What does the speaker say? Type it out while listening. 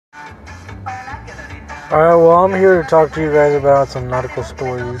Alright, well, I'm here to talk to you guys about some Narco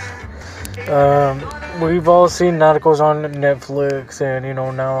Stories. Um, we've all seen Narcos on Netflix, and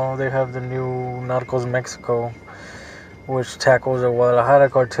now they have the new Narcos Mexico, which tackles the Guadalajara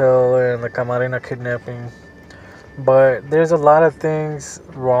cartel and the Camarena kidnapping. But there's a lot of things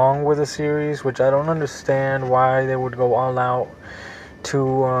wrong with the series, which I don't understand why they would go all out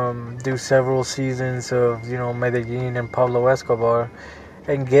to do several seasons of, Medellin and Pablo Escobar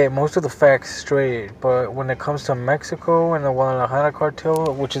and get most of the facts straight. But when it comes to Mexico and the Guadalajara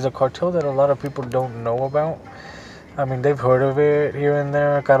cartel, which is a cartel that a lot of people don't know about, I mean, they've heard of it here and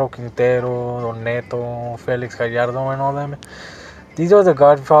there. Caro Quintero, Don Neto, Felix Gallardo, and all them. These are the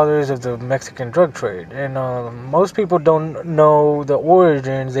godfathers of the Mexican drug trade. And most people don't know the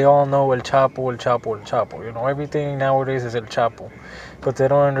origins. They all know El Chapo, El Chapo, El Chapo. Everything nowadays is El Chapo. But they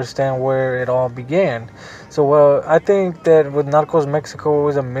don't understand where it all began. So I think that with Narcos Mexico, it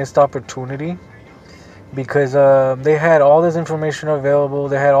was a missed opportunity because they had all this information available,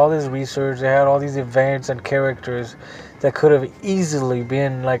 they had all this research, they had all these events and characters that could have easily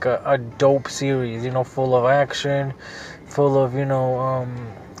been like a dope series, full of action, full of,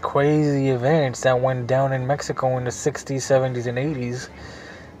 crazy events that went down in Mexico in the 60s, 70s, and 80s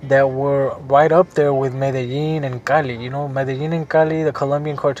that were right up there with Medellin and Cali. Medellin and Cali, the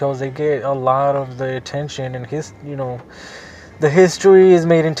Colombian cartels, they get a lot of the attention, and the history is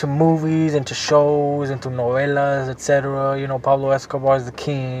made into movies, into shows, into novelas, etc. Pablo Escobar is the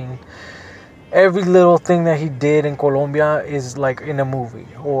king. Every little thing that he did in Colombia is like in a movie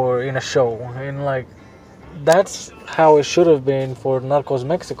or in a show, and like that's how it should have been for Narcos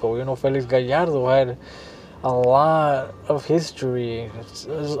Mexico. Felix Gallardo had a lot of history,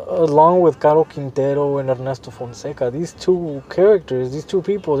 along with Caro Quintero and Ernesto Fonseca. These two characters, these two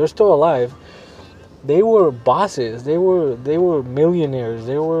people, they're still alive. They were bosses. They were millionaires.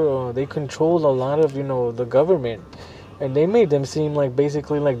 They controlled a lot of the government, and they made them seem like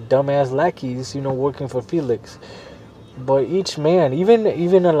basically like dumbass lackeys, working for Felix. But each man, even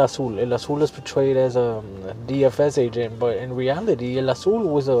El Azul is portrayed as a DFS agent, but in reality, El Azul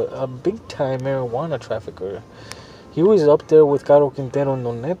was a big time marijuana trafficker. He was up there with Caro Quintero and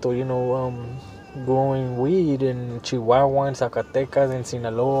Don Neto, growing weed in Chihuahua, in Zacatecas, in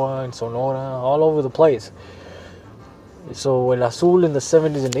Sinaloa, in Sonora, all over the place. So El Azul in the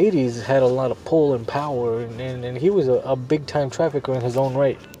 70s and 80s had a lot of pull and power, and he was a big time trafficker in his own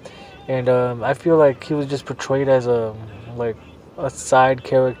right. And I feel like he was just portrayed as a side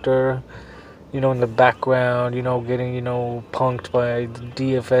character, in the background, getting punked by the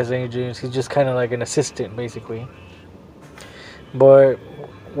DFS agents. He's just kind of like an assistant, basically. But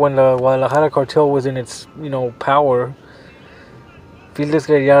when the Guadalajara cartel was in its power, Felix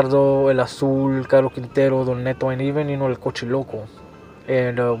Gallardo, El Azul, Caro Quintero, Don Neto, and even El Cochiloco.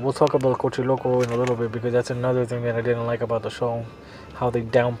 And we'll talk about Cochiloco in a little bit because that's another thing that I didn't like about the show, how they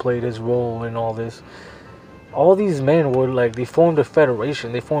downplayed his role in all this. All these men were like, they formed a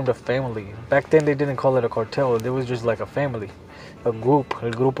federation, they formed a family. Back then they didn't call it a cartel, it was just like a family, a group,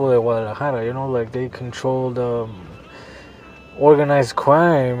 El Grupo de Guadalajara. Like they controlled organized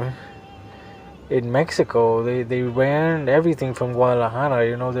crime in Mexico. They ran everything from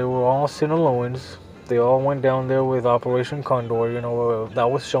Guadalajara. They were all Sinaloans. They all went down there with Operation Condor. That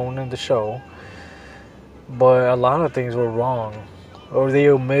was shown in the show. But a lot of things were wrong, or they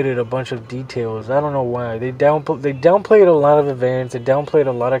omitted a bunch of details. I don't know why. They downplayed a lot of events. They downplayed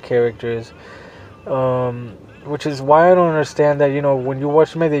a lot of characters. Which is why I don't understand that. When you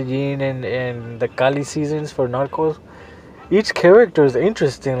watch Medellin and the Cali seasons for Narcos, each character is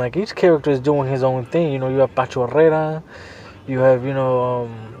interesting. Like each character is doing his own thing. You have Pacho Herrera. You have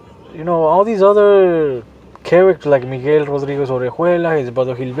all these other characters like Miguel Rodriguez Orejuela, his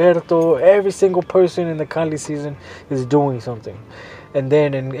brother Gilberto. Every single person in the Cali season is doing something. And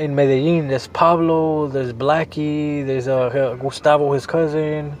then in Medellin, there's Pablo, there's Blackie, there's Gustavo, his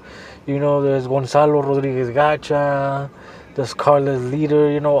cousin. There's Gonzalo Rodriguez Gacha, there's Carlos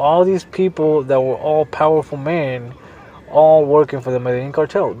Leader. All these people that were all powerful men, all working for the Medellin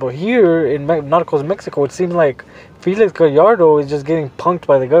cartel. But here in Narcos Mexico, it seems like Felix Gallardo is just getting punked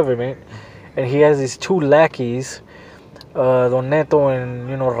by the government, and he has these two lackeys, Don Neto and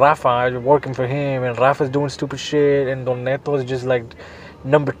Rafa, working for him, and Rafa's doing stupid shit, and Don Neto is just like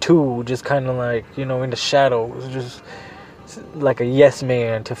number two, just kind of like in the shadows, just like a yes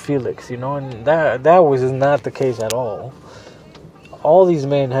man to Felix, and that was not the case at all. All these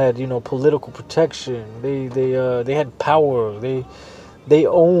men had political protection. They had power. They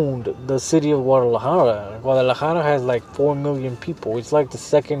owned the city of Guadalajara. Guadalajara has like 4 million people. It's like the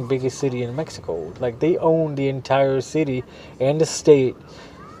second biggest city in Mexico. Like they own the entire city and the state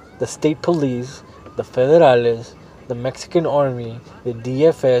the state police, the federales, the Mexican army, the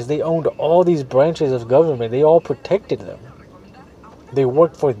DFS. They owned all these branches of government. They all protected them. They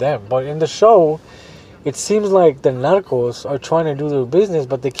worked for them. But in the show, it seems like the narcos are trying to do their business,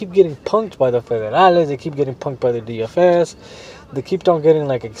 but they keep getting punked by the federales. They keep getting punked by the DFS. They keep on getting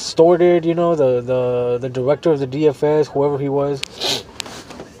like extorted. You know, the director of the DFS, whoever he was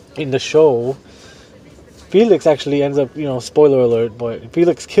in the show, Felix actually ends up, spoiler alert, but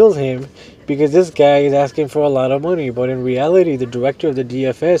Felix kills him because this guy is asking for a lot of money. But in reality, the director of the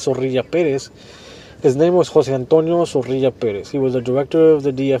DFS, Zorrilla Perez, his name was Jose Antonio Zorrilla Perez. He was the director of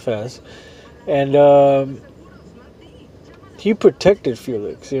the DFS. And he protected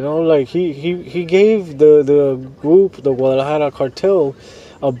Felix, like he gave the group, the Guadalajara cartel,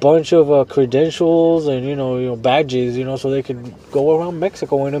 a bunch of credentials and badges, so they could go around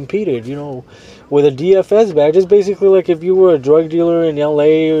Mexico unimpeded. With a DFS badge, it's basically like if you were a drug dealer in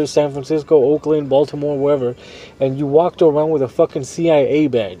LA or San Francisco, Oakland, Baltimore, wherever, and you walked around with a fucking CIA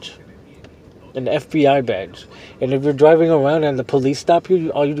badge, an FBI badge, and if you're driving around and the police stop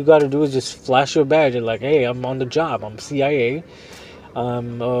you, all you gotta do is just flash your badge and like, hey, I'm on the job, I'm CIA,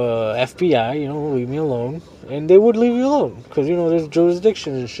 I'm FBI, leave me alone, and they would leave you alone because there's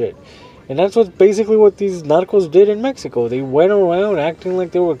jurisdictions and shit. And that's basically what these narcos did in Mexico. They went around acting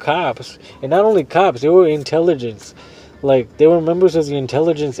like they were cops, and not only cops, they were intelligence. Like they were members of the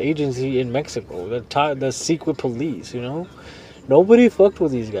intelligence agency in Mexico, the secret police. Nobody fucked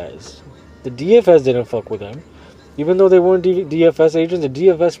with these guys. The DFS didn't fuck with them. Even though they weren't DFS agents, the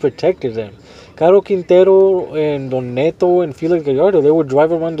DFS protected them. Caro Quintero and Don Neto and Felix Gallardo, they would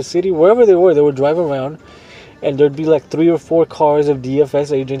drive around the city, wherever they would drive around, and there'd be like 3 or 4 cars of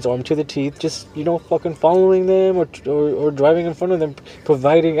DFS agents armed to the teeth, just, fucking following them or driving in front of them,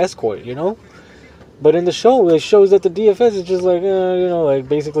 providing escort, But in the show, it shows that the DFS is just like, like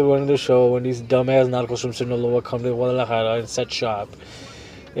basically running the show, and these dumbass narcos from Sinaloa come to Guadalajara and set shop.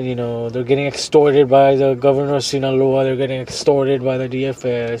 And, they're getting extorted by the governor of Sinaloa. They're getting extorted by the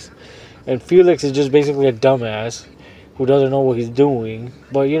DFS. And Felix is just basically a dumbass who doesn't know what he's doing.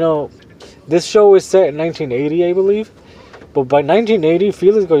 But, this show is set in 1980, I believe. But by 1980,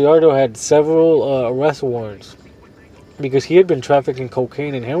 Felix Gallardo had several arrest warrants because he had been trafficking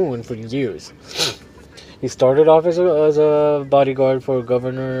cocaine and heroin for years. He started off as a bodyguard for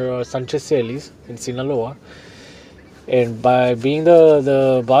Governor Sanchez Celis in Sinaloa. And by being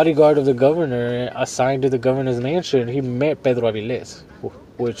the bodyguard of the governor, assigned to the governor's mansion, he met Pedro Aviles,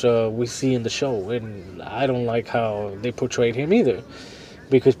 which we see in the show. And I don't like how they portrayed him either.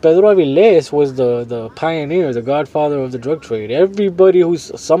 Because Pedro Aviles was the pioneer, the godfather of the drug trade. Everybody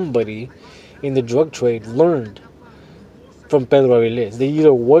who's somebody in the drug trade learned from Pedro Aviles. They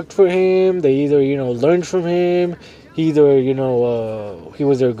either worked for him, they either, learned from him. He either, he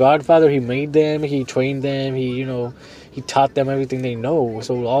was their godfather, he made them, he trained them, he taught them everything they know.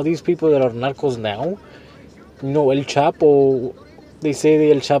 So all these people that are narcos now, El Chapo, they say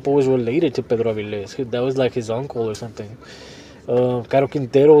that El Chapo was related to Pedro Aviles. That was like his uncle or something. Caro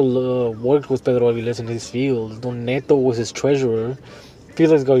Quintero worked with Pedro Aviles in his field. Don Neto was his treasurer.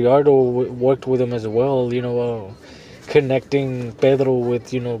 Felix Gallardo worked with him as well, connecting Pedro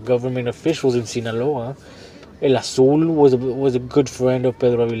with, government officials in Sinaloa. El Azul was a good friend of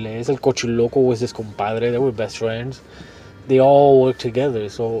Pedro Aviles. El Cochiloco was his compadre. They were best friends. They all worked together.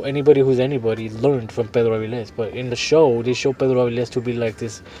 So anybody who's anybody learned from Pedro Aviles. But in the show, they show Pedro Aviles to be like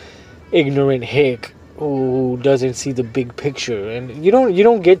this ignorant hick who doesn't see the big picture. And you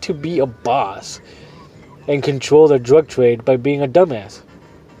don't get to be a boss and control the drug trade by being a dumbass.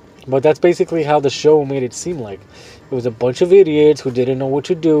 But that's basically how the show made it seem like. It was a bunch of idiots who didn't know what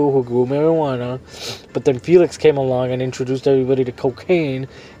to do, who grew marijuana. But then Felix came along and introduced everybody to cocaine.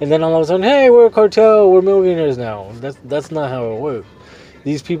 And then all of a sudden, hey, we're a cartel, we're millionaires now. That's not how it worked.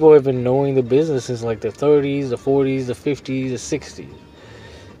 These people have been knowing the business since like the 30s, the 40s, the 50s, the 60s.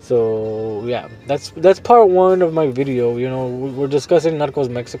 So, yeah, that's part 1 of my video. We're discussing Narcos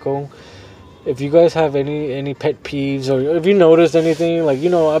Mexico. If you guys have any pet peeves, or if you noticed anything, like,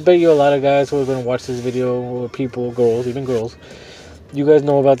 I bet you a lot of guys who are going to watch this video, or people, girls, even girls, you guys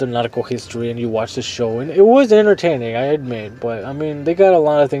know about the narco history and you watch the show, and it was entertaining, I admit, but, I mean, they got a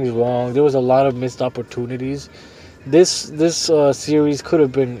lot of things wrong. There was a lot of missed opportunities. This series could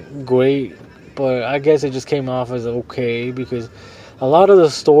have been great, but I guess it just came off as okay, because a lot of the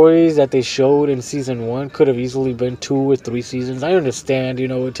stories that they showed in season 1 could have easily been 2 or 3 seasons. I understand,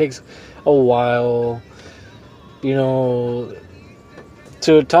 it takes a while, to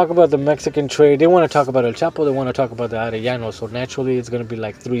talk about the Mexican trade. They want to talk about El Chapo, they want to talk about the Arellano, so naturally it's going to be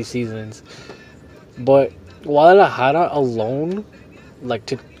like 3 seasons. But Guadalajara alone, like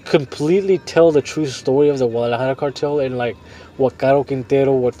to completely tell the true story of the Guadalajara cartel and like what Caro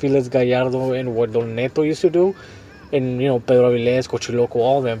Quintero, what Felix Gallardo, and what Don Neto used to do, and Pedro Aviles, Cochiloco,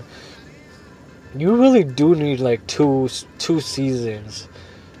 all of them, you really do need like two seasons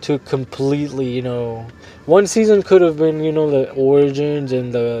to completely, one season could have been, the origins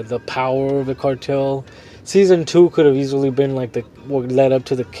and the power of the cartel. Season 2 could have easily been like what led up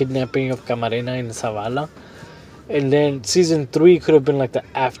to the kidnapping of Camarena and Zavala. And then season 3 could have been like the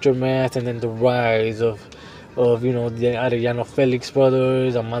aftermath and then the rise of the Arellano Felix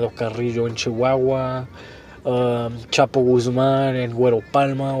brothers, Amado Carrillo in Chihuahua, Chapo Guzman and Güero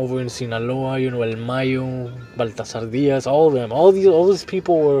Palma over in Sinaloa, El Mayo, Baltasar Diaz, all of them. All these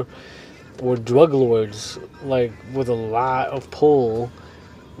people were drug lords, like with a lot of pull,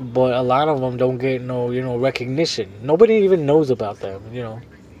 but a lot of them don't get no recognition. Nobody even knows about them.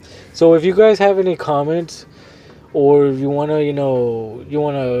 So if you guys have any comments, or if you wanna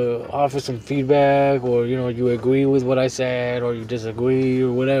offer some feedback, or you agree with what I said, or you disagree,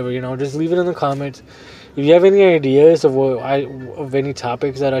 or whatever, just leave it in the comments. If you have any ideas of any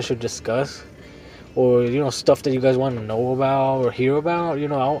topics that I should discuss, or stuff that you guys want to know about or hear about,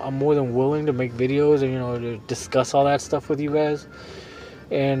 I'm more than willing to make videos and to discuss all that stuff with you guys.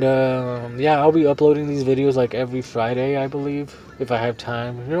 And I'll be uploading these videos like every Friday, I believe, if I have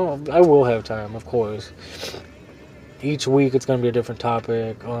time. I will have time, of course. Each week it's gonna be a different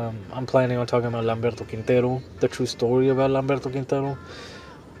topic. I'm planning on talking about Lamberto Quintero, the true story about Lamberto Quintero.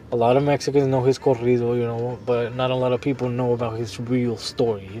 A lot of Mexicans know his corrido, but not a lot of people know about his real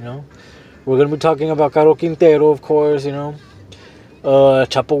story, We're going to be talking about Caro Quintero, of course, Chapo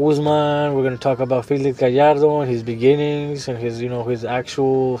Guzman. We're going to talk about Felix Gallardo and his beginnings and his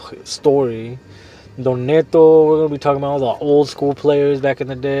actual story. Don Neto, we're going to be talking about all the old school players back in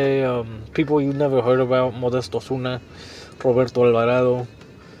the day. People you never heard about, Modesto Zuna, Roberto Alvarado,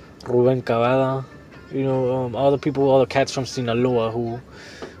 Ruben Cavada. All the cats from Sinaloa who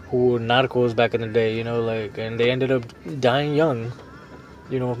were narcos back in the day, and they ended up dying young,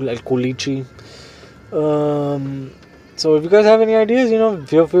 like Culichi. So if you guys have any ideas,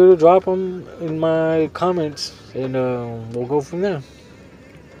 feel free to drop them in my comments, and we'll go from there.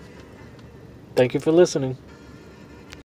 Thank you for listening.